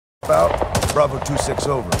out? Bravo 2-6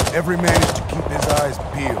 over. Every man is to keep his eyes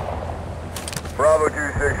peeled. Bravo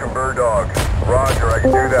 2-6 from Bird Dog. Roger, I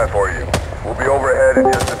can do that for you. We'll be overhead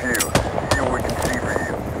in just a few. See what we can see for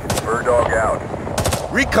you. Bird Dog out.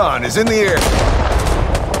 Recon is in the air.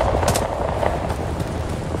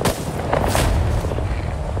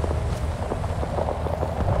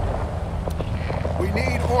 We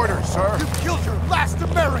need orders, sir. You killed your last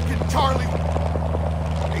American, Charlie.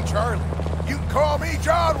 Hey, Charlie, you can call me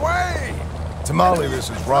John Wayne. Tamale, this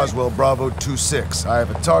is Roswell Bravo 2-6. I have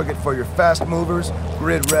a target for your fast movers,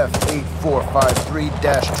 grid ref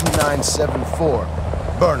 8453-2974.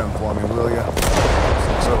 Burn them for me, will ya?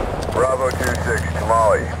 6 over. Bravo 2-6,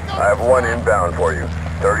 Tamale. I have one inbound for you.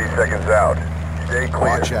 30 seconds out. Stay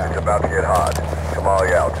clear. Watch out. It's about to get hot.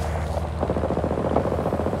 Tamale out.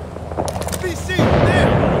 BC, there!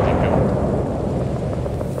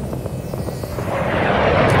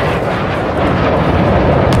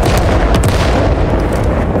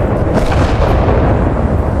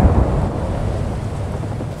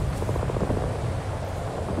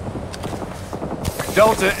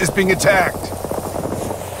 Delta is being attacked.